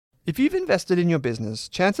If you've invested in your business,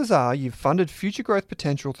 chances are you've funded future growth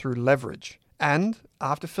potential through leverage and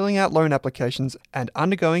after filling out loan applications and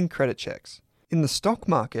undergoing credit checks. In the stock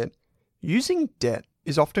market, using debt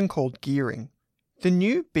is often called gearing. The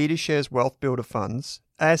new BetaShares Wealth Builder funds,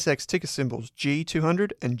 ASX ticker symbols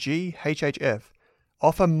G200 and GHHF,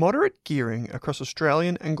 offer moderate gearing across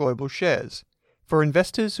Australian and global shares for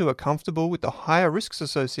investors who are comfortable with the higher risks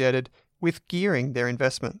associated with gearing their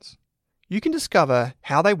investments. You can discover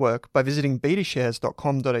how they work by visiting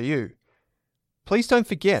betashares.com.au. Please don't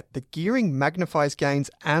forget that gearing magnifies gains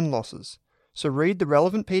and losses, so read the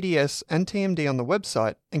relevant PDS and TMD on the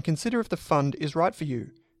website and consider if the fund is right for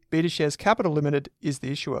you. BetaShares Capital Limited is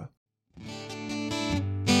the issuer.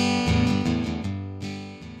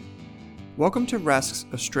 Welcome to Rask's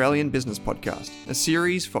Australian Business Podcast, a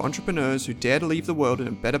series for entrepreneurs who dare to leave the world in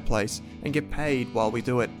a better place and get paid while we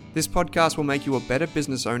do it. This podcast will make you a better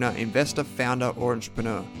business owner, investor, founder, or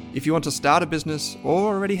entrepreneur. If you want to start a business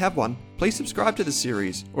or already have one, please subscribe to the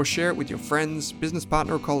series or share it with your friends, business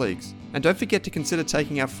partner, or colleagues. And don't forget to consider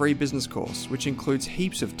taking our free business course, which includes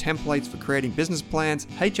heaps of templates for creating business plans,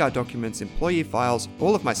 HR documents, employee files,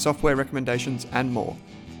 all of my software recommendations, and more.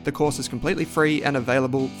 The course is completely free and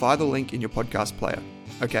available via the link in your podcast player.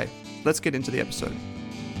 Okay, let's get into the episode.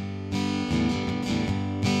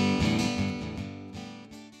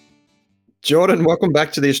 Jordan, welcome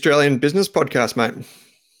back to the Australian Business Podcast, mate.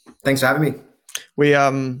 Thanks for having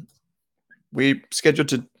me. We scheduled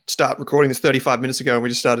to start recording this 35 minutes ago, and we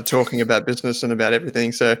just started talking about business and about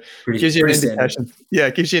everything. So it gives you an indication. Standard. Yeah,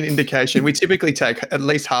 it gives you an indication. We typically take at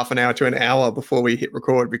least half an hour to an hour before we hit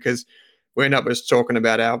record because we end up just talking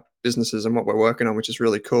about our businesses and what we're working on, which is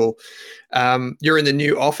really cool. You're in the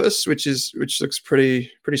new office, which looks pretty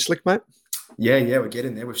slick, mate. Yeah, we're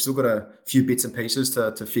getting there. We've still got a few bits and pieces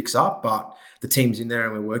to fix up, but the team's in there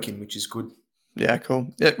and we're working, which is good. Yeah, cool.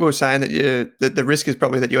 Yeah, we were saying that the risk is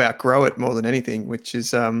probably that you outgrow it more than anything, which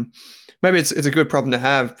is maybe it's a good problem to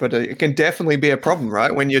have, but it can definitely be a problem,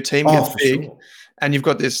 right? When your team gets big and you've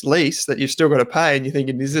got this lease that you've still got to pay, and you're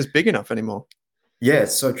thinking, is this big enough anymore? Yeah,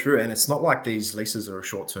 it's so true. And it's not like these leases are a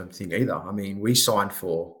short-term thing either. I mean, we signed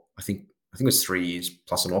for, I think it was 3 years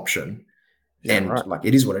plus an option. Yeah, and right. Like,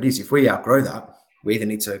 it is what it is. If we outgrow that, we either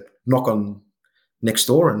need to knock on next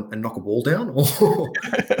door and knock a wall down, or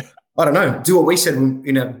I don't know, do what we said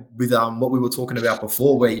with what we were talking about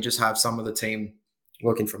before, where you just have some of the team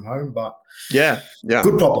working from home. But yeah,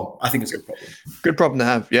 good problem. I think it's a good problem. Good problem to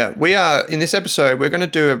have. Yeah, we are in this episode. We're going to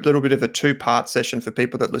do a little bit of a two-part session for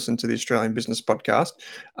people that listen to the Australian Business Podcast.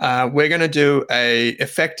 We're going to do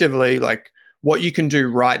effectively like what you can do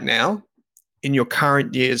right now in your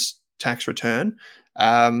current year's tax return.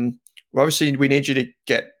 Obviously, we need you to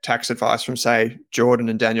get tax advice from, say, Jordan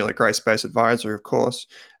and Daniel at Grayspace Advisor, of course.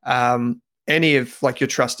 Any of like your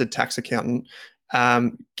trusted tax accountant.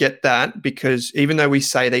 Get that, because even though we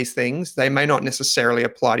say these things, they may not necessarily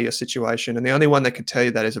apply to your situation. And the only one that can tell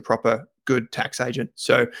you that is a proper good tax agent.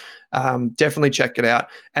 So definitely check it out.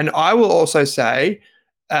 And I will also say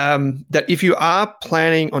that if you are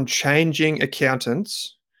planning on changing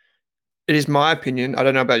accountants, it is my opinion, I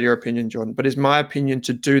don't know about your opinion, Jordan, but it's my opinion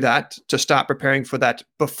to do that, to start preparing for that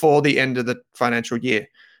before the end of the financial year,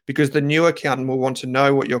 because the new accountant will want to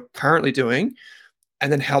know what you're currently doing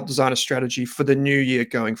and then help design a strategy for the new year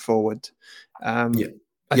going forward. I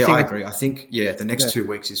agree. I think, the next 2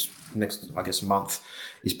 weeks month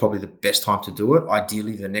is probably the best time to do it.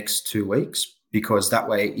 Ideally, the next 2 weeks, because that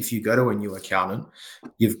way, if you go to a new accountant,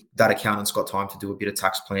 that accountant's got time to do a bit of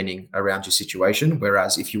tax planning around your situation.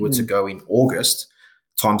 Whereas if you were to go in August,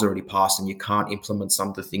 time's already passed and you can't implement some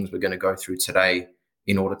of the things we're going to go through today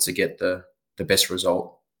in order to get the best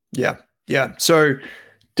result. Yeah. So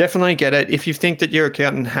definitely get it. If you think that your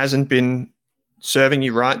accountant hasn't been serving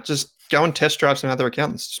you right, just go and test drive some other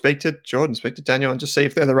accountants. Speak to Jordan, speak to Daniel, and just see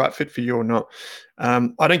if they're the right fit for you or not. I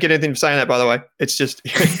don't get anything for saying that, by the way. It's just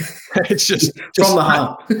from the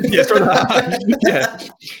heart. Yeah, from the heart. Yeah,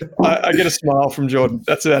 I get a smile from Jordan.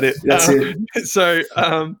 That's about it. That's it. So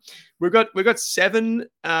we've got 7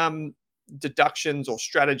 deductions or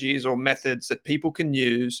strategies or methods that people can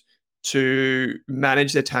use to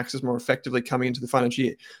manage their taxes more effectively coming into the financial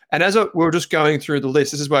year. And as we were just going through the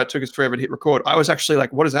list, this is why it took us forever to hit record. I was actually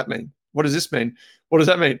like, what does that mean? What does this mean? What does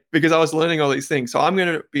that mean? Because I was learning all these things. So I'm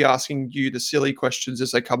going to be asking you the silly questions as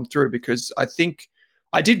they come through, because I think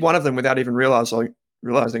I did one of them without even realizing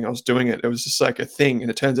I was doing it. It was just like a thing, and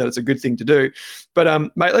it turns out it's a good thing to do. But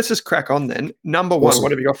mate, let's just crack on then. Number one, awesome.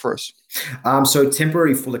 What have you got for us? So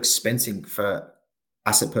temporary full expensing for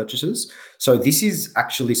asset purchases. So this is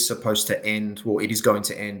actually supposed to end, well, it is going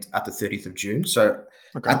to end at the 30th of June. So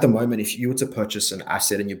Okay. At the moment, if you were to purchase an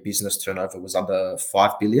asset and your business turnover was under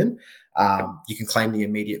 5 billion, you can claim the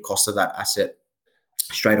immediate cost of that asset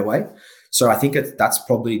straight away. So I think that's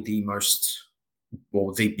probably the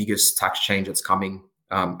biggest tax change that's coming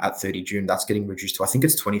at 30 June. That's getting reduced to, I think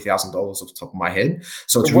it's $20,000 off the top of my head.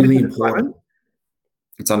 So it's But what is really it at the important. moment?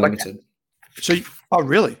 It's Like, unlimited. so, oh,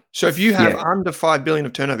 really? So if you have Yeah. under 5 billion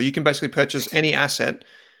of turnover, you can basically purchase any asset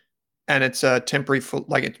and it's a temporary full,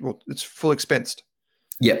 it's full expensed.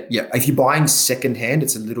 Yeah, yeah. If you're buying secondhand,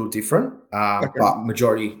 it's a little different, Okay. but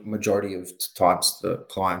majority of times the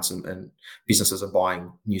clients and businesses are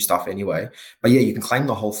buying new stuff anyway. But yeah, you can claim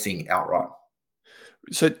the whole thing outright.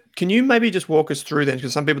 So can you maybe just walk us through then,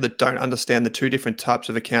 because some people that don't understand the two different types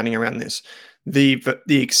of accounting around this, the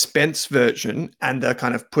expense version and the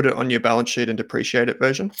kind of put it on your balance sheet and depreciate it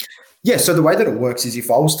version? Yeah. So the way that it works is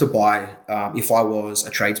if I was to buy, if I was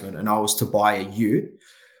a tradesman and I was to buy a ute,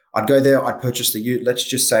 I'd go there, I'd purchase the ute. Let's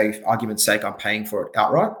just say, for argument's sake, I'm paying for it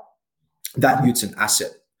outright. That ute's an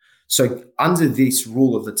asset. So under this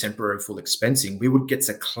rule of the temporary full expensing, we would get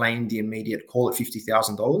to claim the immediate, call it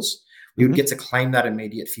 $50,000. We would get to claim that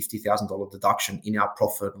immediate $50,000 deduction in our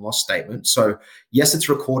profit and loss statement. So yes, it's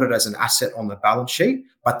recorded as an asset on the balance sheet,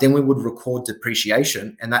 but then we would record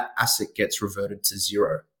depreciation and that asset gets reverted to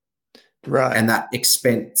zero. Right. And that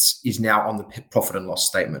expense is now on the profit and loss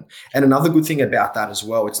statement. And another good thing about that as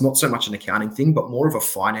well, it's not so much an accounting thing, but more of a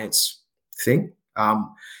finance thing,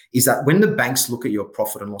 is that when the banks look at your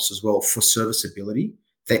profit and loss as well for serviceability,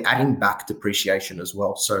 they're adding back depreciation as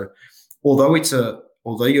well. So although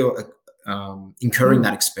you're incurring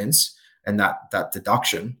that expense and that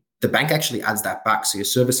deduction, the bank actually adds that back. So your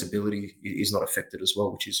serviceability is not affected as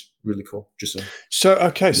well, which is really cool. Just a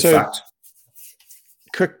fact.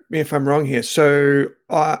 Correct me if I'm wrong here. So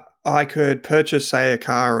I could purchase, say, a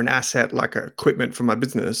car or an asset like equipment for my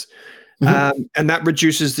business, and that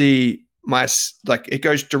reduces it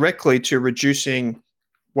goes directly to reducing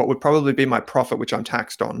what would probably be my profit, which I'm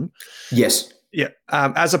taxed on. Yes. Yeah.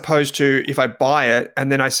 As opposed to if I buy it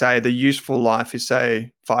and then I say the useful life is,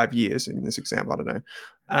 say, 5 years in this example, I don't know.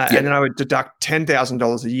 And then I would deduct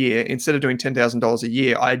 $10,000 a year. Instead of doing $10,000 a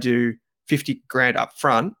year, I do 50 grand up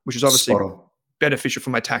front, which is obviously beneficial for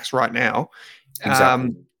my tax right now.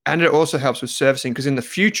 Exactly. And it also helps with servicing because in the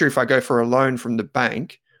future, if I go for a loan from the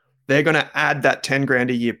bank, they're going to add that 10 grand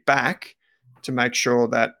a year back to make sure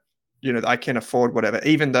that, I can afford whatever,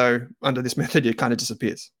 even though under this method, it kind of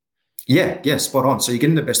disappears. Yeah, spot on. So you're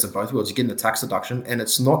getting the best of both worlds. You're getting the tax deduction and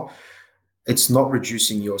it's not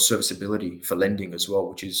reducing your serviceability for lending as well,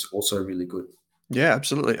 which is also really good. Yeah,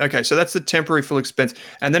 absolutely. Okay, so that's the temporary full expense.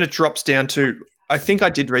 And then it drops down to, I think I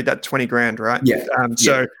did read that 20 grand, right? Yeah.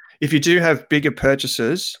 So if you do have bigger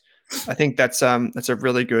purchases, I think that's a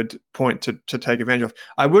really good point to take advantage of.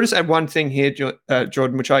 I will just add one thing here,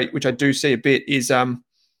 Jordan, which I do see a bit is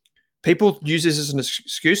people use this as an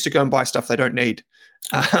excuse to go and buy stuff they don't need.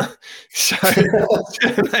 So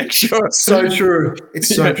make sure. So true.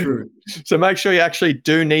 It's so true. So make sure you actually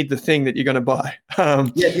do need the thing that you're going to buy.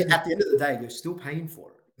 At the end of the day, you're still paying for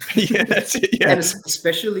it. Yeah, that's it. Yeah, and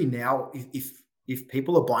especially now, if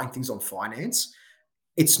people are buying things on finance,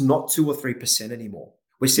 it's not 2 or 3% anymore.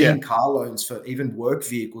 We're seeing car loans for even work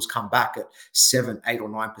vehicles come back at 7, 8, or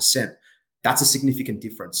 9%. That's a significant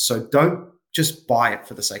difference. So don't just buy it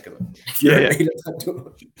for the sake of it. If you don't need it, don't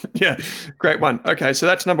do it. Yeah, great one. Okay, so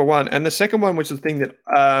that's number one. And the second one, which is the thing that,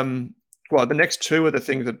 the next two are the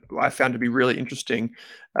things that I found to be really interesting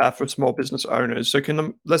for small business owners. So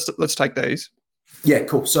let's take these. Yeah,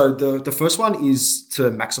 cool. So the first one is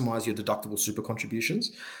to maximize your deductible super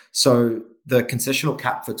contributions. So the concessional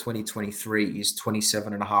cap for 2023 is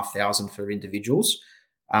 27,500 for individuals.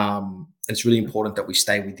 It's really important that we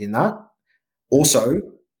stay within that. Also,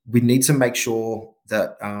 we need to make sure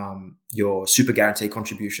that your super guarantee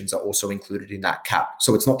contributions are also included in that cap.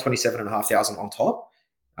 So it's not 27,500 on top.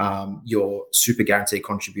 Your super guarantee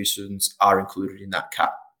contributions are included in that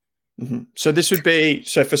cap. Mm-hmm. So this would be,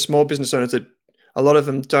 for small business owners that a lot of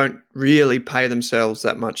them don't really pay themselves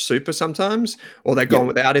that much super sometimes, or they're gone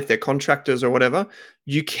without if they're contractors or whatever.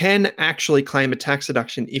 You can actually claim a tax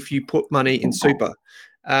deduction if you put money in super.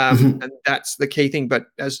 And that's the key thing. But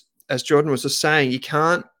as Jordan was just saying, you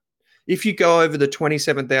can't, if you go over the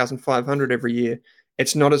 27,500 every year,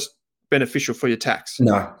 it's not as beneficial for your tax.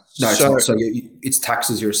 No, it's not. So it's taxed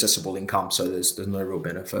as your assessable income. So there's no real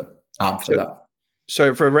benefit for that.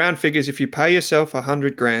 So for round figures, if you pay yourself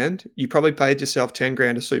 100 grand, you probably paid yourself 10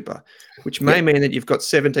 grand of super, which may mean that you've got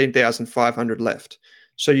 17,500 left.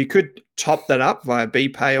 So you could top that up via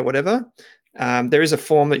BPay or whatever. There is a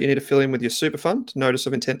form that you need to fill in with your super fund, notice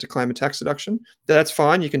of intent to claim a tax deduction. That's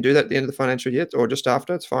fine. You can do that at the end of the financial year or just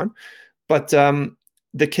after. It's fine. But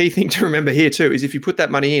the key thing to remember here too is if you put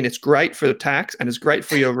that money in, it's great for the tax and it's great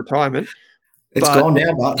for your retirement. It's gone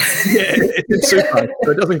now, but yeah, it's in super,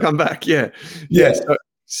 so it doesn't come back. Yeah.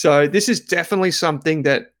 So this is definitely something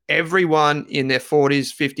that everyone in their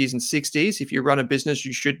 40s, 50s, and 60s, if you run a business,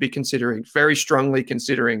 you should be considering, very strongly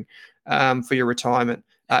considering for your retirement.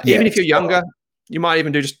 Even if you're younger, you might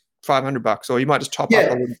even do just $500, or you might just top up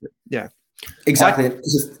a little bit. Yeah, exactly.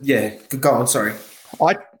 Go on. Sorry.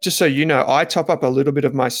 Just so you know, I top up a little bit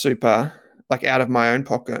of my super, like out of my own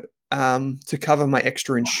pocket, to cover my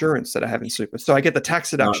extra insurance that I have in super. So I get the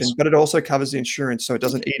tax deduction, but it also covers the insurance, so it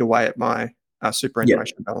doesn't eat away at my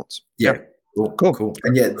superannuation balance. Yeah. Cool.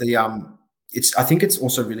 And I think it's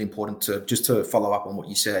also really important to follow up on what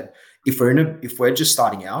you said. If we're just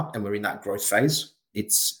starting out and we're in that growth phase,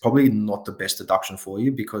 it's probably not the best deduction for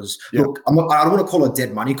you because look, I don't want to call it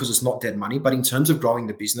dead money because it's not dead money, but in terms of growing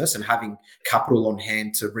the business and having capital on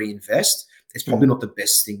hand to reinvest, it's probably not the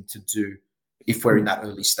best thing to do if we're in that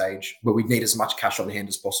early stage where we need as much cash on hand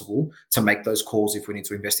as possible to make those calls if we need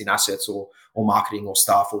to invest in assets or marketing or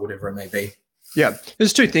staff or whatever it may be. Yeah,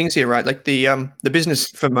 there's two things here, right? Like the business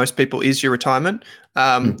for most people is your retirement,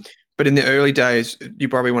 but in the early days, you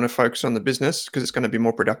probably want to focus on the business because it's going to be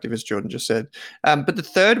more productive, as Jordan just said. But the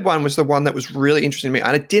third one was the one that was really interesting to me,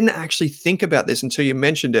 and I didn't actually think about this until you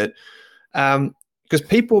mentioned it.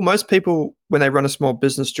 Because most people, when they run a small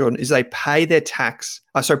business, Jordan, is they pay their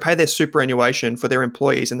pay their superannuation for their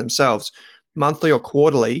employees and themselves monthly or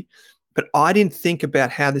quarterly. But I didn't think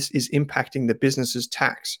about how this is impacting the business's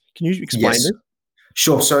tax. Can you explain this?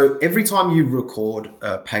 Sure. So every time you record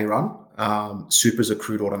a pay run, super is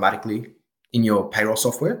accrued automatically in your payroll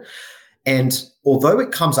software. And although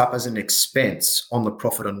it comes up as an expense on the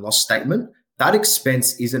profit and loss statement, that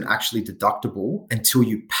expense isn't actually deductible until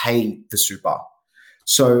you pay the super.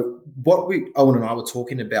 So what Owen and I were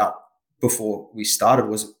talking about before we started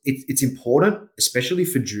was it's important, especially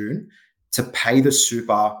for June, to pay the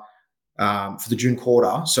super for the June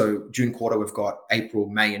quarter. So June quarter, we've got April,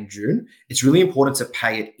 May, and June. It's really important to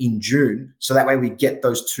pay it in June. So that way we get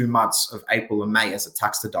those 2 months of April and May as a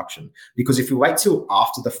tax deduction. Because if we wait till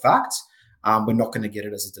after the fact, we're not going to get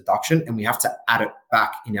it as a deduction and we have to add it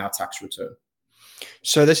back in our tax return.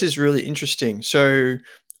 So this is really interesting. So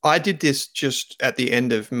I did this just at the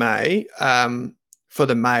end of May for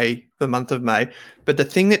the month of May. But the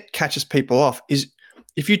thing that catches people off is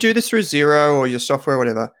if you do this through Xero or your software or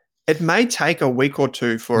whatever, it may take a week or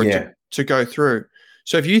two for it to go through.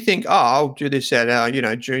 So if you think, I'll do this at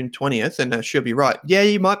June 20th and she'll be right. Yeah,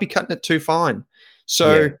 you might be cutting it too fine.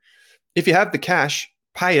 So if you have the cash,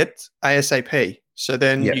 pay it ASAP. So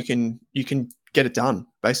then you can get it done,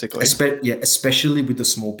 basically. Especially with the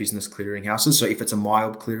small business clearinghouses. So if it's a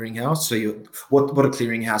mild clearinghouse, so what a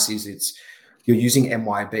clearinghouse is you're using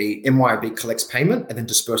MYB. MYB collects payment and then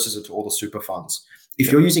disperses it to all the super funds.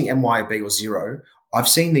 If you're using MYB or Xero, I've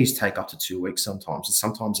seen these take up to 2 weeks sometimes, and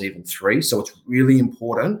sometimes even 3. So it's really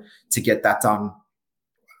important to get that done.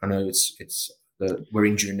 I know we're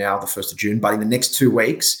in June now, the 1st of June, but in the next 2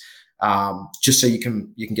 weeks, just so you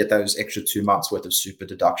can get those extra 2 months worth of super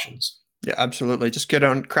deductions. Yeah, absolutely. Just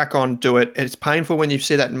crack on, do it. It's painful when you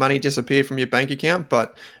see that money disappear from your bank account,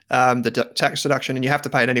 but the tax deduction, and you have to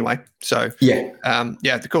pay it anyway. So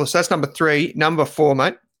cool. So that's number 3. Number 4,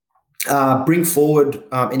 mate. Bring forward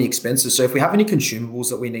any expenses. So if we have any consumables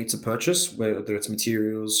that we need to purchase, whether it's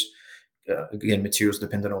materials, materials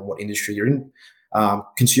dependent on what industry you're in,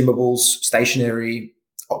 consumables, stationery,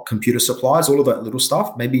 computer supplies, all of that little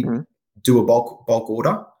stuff, maybe do a bulk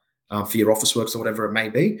order for your office works or whatever it may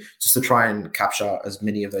be, just to try and capture as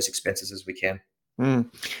many of those expenses as we can.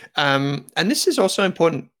 And this is also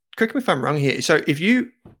important. Correct me if I'm wrong here. So if you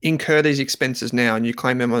incur these expenses now and you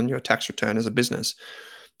claim them on your tax return as a business,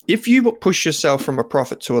 if you push yourself from a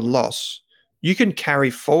profit to a loss, you can carry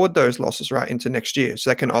forward those losses right into next year. So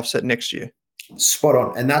that can offset next year. Spot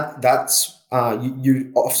on. And that's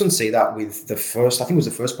you often see that with the first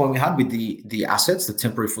point we had with the assets, the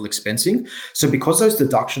temporary full expensing. So because those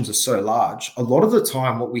deductions are so large, a lot of the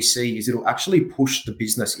time what we see is it'll actually push the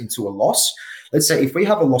business into a loss. Let's say if we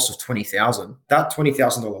have a loss of $20,000, that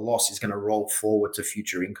 $20,000 loss is going to roll forward to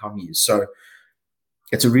future income years. So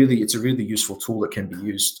it's a really useful tool that can be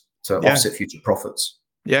used to offset future profits.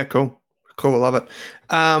 Yeah, cool. I love it.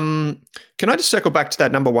 Can I just circle back to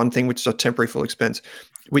that number 1 thing, which is a temporary full expense?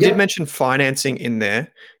 We did mention financing in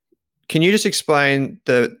there. Can you just explain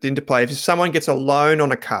the interplay? If someone gets a loan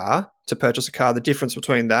on a car to purchase a car, the difference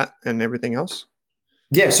between that and everything else?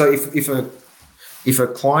 Yeah. So if If a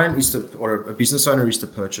client is to, or a business owner is to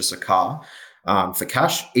purchase a car for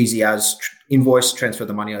cash, easy as invoice, transfer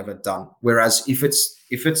the money over, done. Whereas if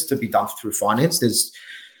it's to be done through finance, there's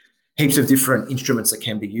heaps of different instruments that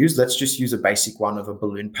can be used. Let's just use a basic one of a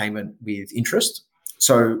balloon payment with interest.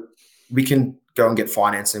 So we can go and get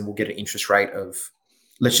finance and we'll get an interest rate of,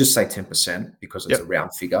 let's just say 10% because it's a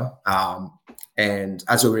round figure. And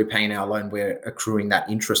as we're repaying our loan, we're accruing that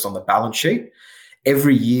interest on the balance sheet.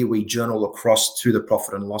 Every year we journal across to the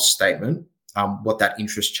profit and loss statement what that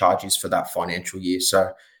interest charge is for that financial year.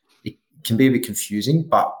 So it can be a bit confusing,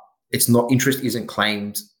 but it's not, interest isn't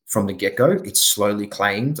claimed from the get-go. It's slowly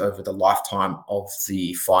claimed over the lifetime of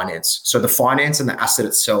the finance. So the finance and the asset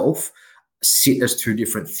itself sit as two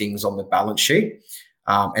different things on the balance sheet,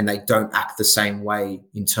 and they don't act the same way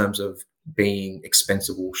in terms of being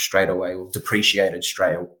expensible straight away or depreciated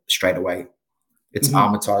straight away. It's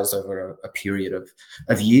amortized over a period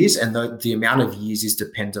of years, and the amount of years is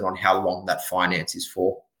dependent on how long that finance is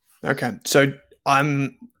for. Okay. So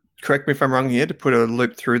correct me if I'm wrong here, to put a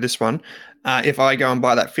loop through this one. If I go and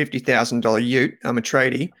buy that $50,000 ute, I'm a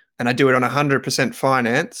tradie, and I do it on 100%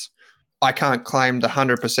 finance, I can't claim the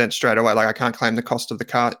 100% straight away. Like I can't claim the cost of the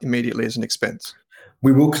car immediately as an expense.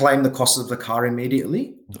 We will claim the cost of the car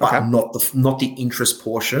immediately, but not the interest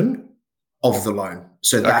portion of the loan.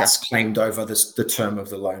 So that's claimed over the term of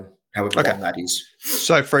the loan, however long that is.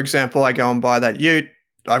 So for example, I go and buy that ute.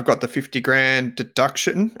 I've got the 50 grand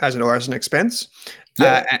deduction as an expense.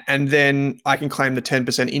 And then I can claim the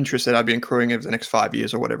 10% interest that I've been accruing over the next 5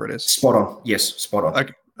 years or whatever it is. Spot on. Yes, spot on.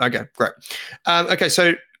 Okay, great.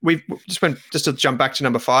 So we just to jump back to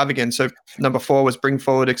number 5 again. So number 4 was bring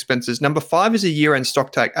forward expenses. Number 5 is a year-end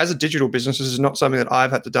stock take. As a digital business, this is not something that I've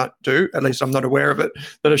had to do. At least I'm not aware of it,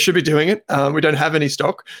 that I should be doing it. We don't have any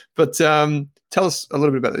stock. But tell us a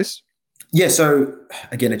little bit about this. Yeah, so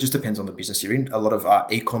again, it just depends on the business you're in. A lot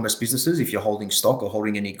of e-commerce businesses, if you're holding stock or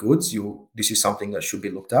holding any goods, this is something that should be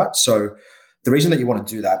looked at. So the reason that you want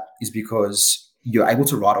to do that is because you're able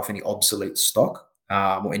to write off any obsolete stock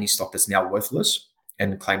or any stock that's now worthless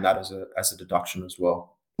and claim that as a deduction as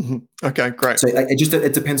well. Mm-hmm. Okay, great. So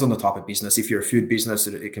it depends on the type of business. If you're a food business,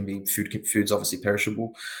 it can be food's obviously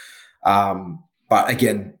perishable. But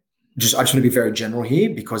again, I just want to be very general here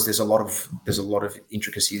because there's a lot of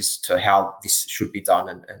intricacies to how this should be done,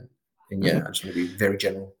 and I just want to be very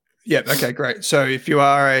general. Yeah. Okay, great. So if you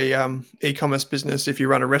are a e-commerce business, if you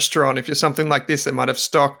run a restaurant, if you're something like this that might have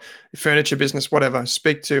stock, furniture business, whatever,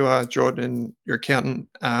 speak to Jordan, your accountant,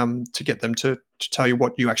 to get them to tell you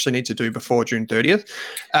what you actually need to do before June 30th.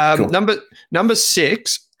 Cool. Number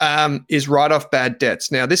 6 is write off bad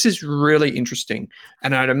debts. Now, this is really interesting,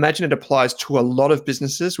 and I'd imagine it applies to a lot of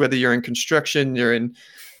businesses, whether you're in construction, you're in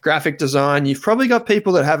graphic design, you've probably got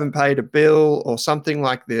people that haven't paid a bill or something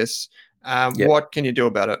like this. What can you do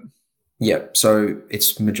about it? Yeah, so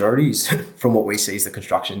it's majorities from what we see is the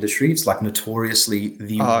construction industry. It's like notoriously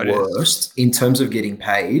the worst in terms of getting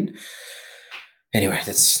paid. Anyway,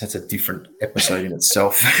 that's a different episode in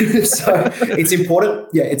itself. So it's important.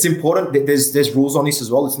 Yeah, it's important. There's rules on this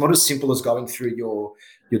as well. It's not as simple as going through your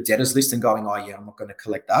debtors list and going, oh yeah, I'm not going to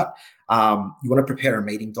collect that. You want to prepare a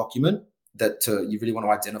meeting document that you really want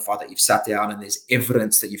to identify that you've sat down and there's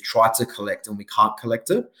evidence that you've tried to collect and we can't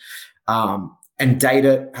collect it. And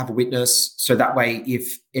data, have a witness. So that way,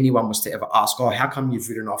 if anyone was to ever ask, oh, how come you've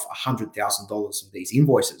written off $100,000 of these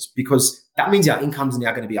invoices? Because that means our income is now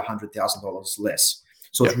going to be $100,000 less.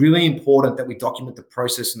 So it's really important that we document the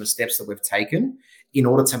process and the steps that we've taken in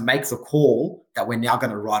order to make the call that we're now going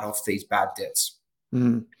to write off these bad debts.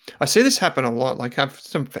 I see this happen a lot. Like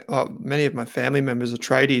many of my family members are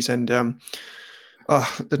tradies, and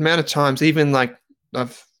the amount of times, even like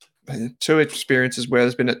I've 2 experiences where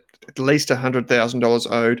there's been at least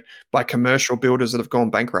 $100,000 owed by commercial builders that have gone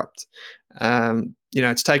bankrupt.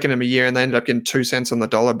 It's taken them a year and they ended up getting 2 cents on the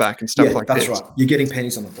dollar back and stuff like this. That's right. You're getting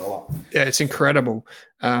pennies on the dollar. Yeah, it's incredible.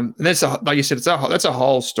 And that's like you said, that's a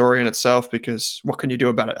whole story in itself, because what can you do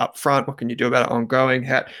about it up front? What can you do about it ongoing?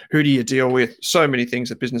 Who do you deal with? So many things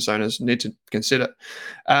that business owners need to consider.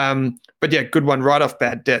 But yeah, good one. Write off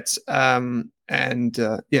bad debts.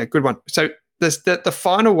 Good one. So the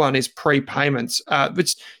final one is prepayments,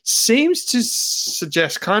 which seems to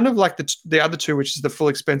suggest kind of like the other 2, which is the full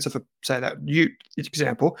expense of, say, that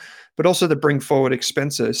example, but also the bring forward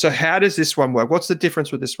expenses. So how does this one work? What's the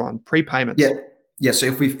difference with this one? Prepayments. Yeah. So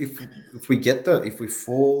if we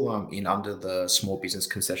fall in under the small business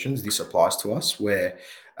concessions, this applies to us where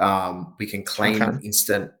we can claim an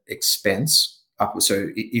instant expense. So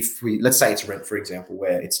let's say it's rent, for example,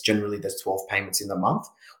 where it's generally there's 12 payments in the month.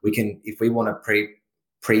 If we want to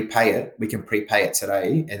prepay it. We can prepay it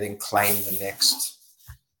today and then claim the next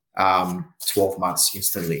 12 months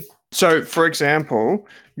instantly. So, for example,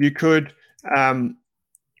 you could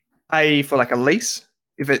pay for like a lease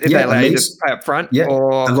if they allow you to pay up front. Yeah,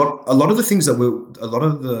 or a lot of the things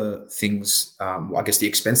I guess the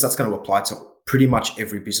expense that's going to apply to pretty much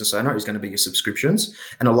every business owner is going to be your subscriptions.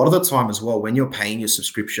 And a lot of the time as well, when you're paying your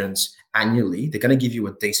subscriptions annually, they're going to give you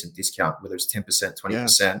a decent discount, whether it's 10%, 20%.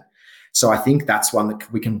 Yeah. So I think that's one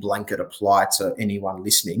that we can blanket apply to anyone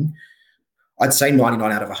listening. I'd say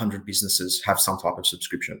 99 out of 100 businesses have some type of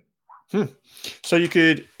subscription. So you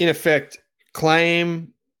could, in effect,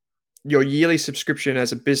 claim your yearly subscription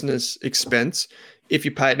as a business expense if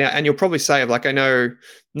you pay it now. And you'll probably save, like, I know,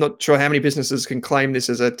 not sure how many businesses can claim this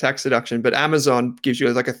as a tax deduction, but Amazon gives you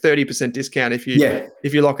like a 30% discount if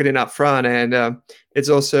you lock it in up front. And it's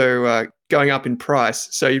also going up in price.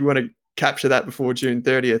 So you'd want to capture that before June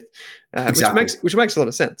 30th, exactly. which makes a lot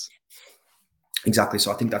of sense. Exactly.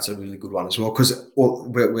 So I think that's a really good one as well, because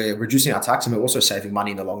we're reducing our tax and we're also saving money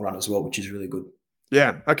in the long run as well, which is really good.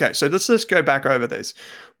 Yeah. Okay. So let's just go back over these.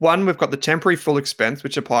 One, we've got the temporary full expense,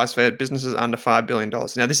 which applies for businesses under $5 billion.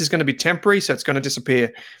 Now, this is going to be temporary, so it's going to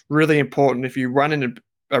disappear. Really important if you run in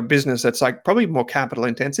a business that's like probably more capital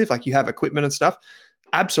intensive, like you have equipment and stuff,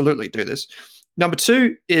 absolutely do this. Number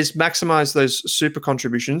two is maximize those super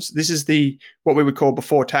contributions. This is what we would call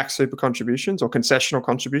before tax super contributions or concessional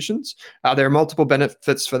contributions. There are multiple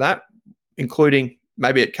benefits for that, including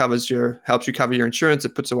maybe it helps you cover your insurance.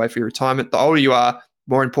 It puts away for your retirement. The older you are,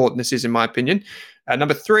 more important this is, in my opinion.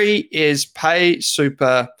 Number three is pay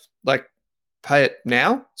super, like pay it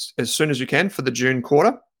now as soon as you can for the June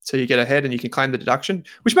quarter. So you get ahead and you can claim the deduction,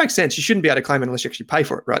 which makes sense. You shouldn't be able to claim it unless you actually pay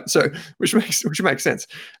for it, right? So which makes sense.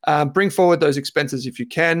 Bring forward those expenses if you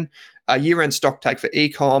can. Year-end stock take for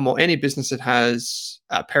e-com or any business that has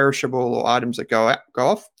perishable or items that go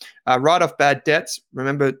off. Write off bad debts.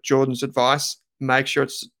 Remember Jordan's advice. Make sure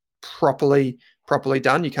it's properly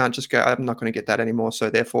done. You can't just go, I'm not going to get that anymore, so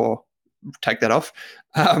therefore take that off.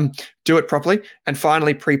 Do it properly. And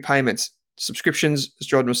finally, prepayments. Subscriptions, as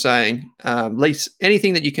Jordan was saying, lease,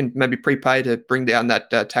 anything that you can maybe prepay to bring down that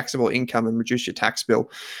taxable income and reduce your tax bill.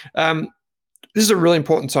 This is a really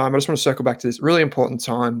important time. I just want to circle back to this. Really important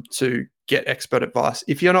time to get expert advice.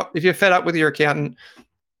 If you're fed up with your accountant,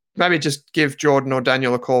 maybe just give Jordan or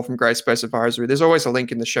Daniel a call from Grey Space Advisory. There's always a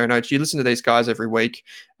link in the show notes. You listen to these guys every week.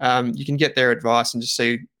 You can get their advice and just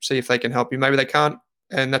see if they can help you. Maybe they can't,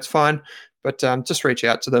 and that's fine. But just reach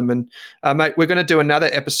out to them. And mate, we're going to do another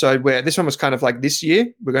episode where this one was kind of like this year.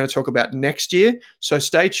 We're going to talk about next year. So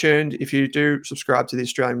stay tuned if you do subscribe to the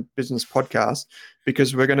Australian Business Podcast,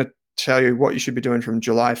 because we're going to tell you what you should be doing from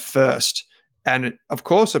July 1st. And of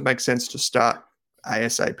course, it makes sense to start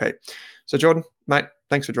ASAP. So Jordan, mate,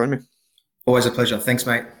 thanks for joining me. Always a pleasure. Thanks,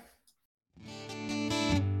 mate.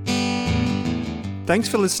 Thanks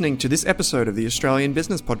for listening to this episode of the Australian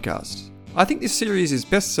Business Podcast. I think this series is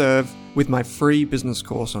best served with my free business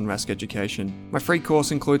course on Rask Education. My free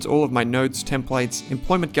course includes all of my notes, templates,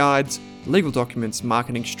 employment guides, legal documents,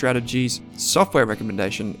 marketing strategies, software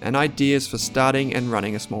recommendation, and ideas for starting and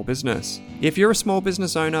running a small business. If you're a small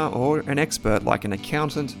business owner or an expert like an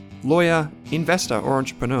accountant, lawyer, investor, or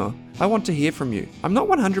entrepreneur, I want to hear from you. I'm not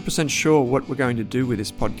 100% sure what we're going to do with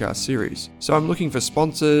this podcast series, so I'm looking for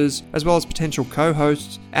sponsors, as well as potential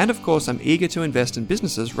co-hosts, and of course I'm eager to invest in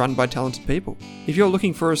businesses run by talented people. If you're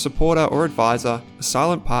looking for a supporter or advisor, a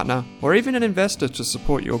silent partner, or even an investor to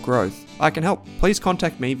support your growth, I can help. Please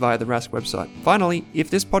contact me via the Rask website. Finally, if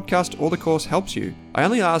this podcast or the course helps you, I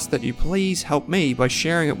only ask that you please help me by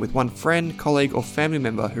sharing it with one friend, colleague, or family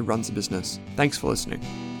member who runs a business. Thanks for listening.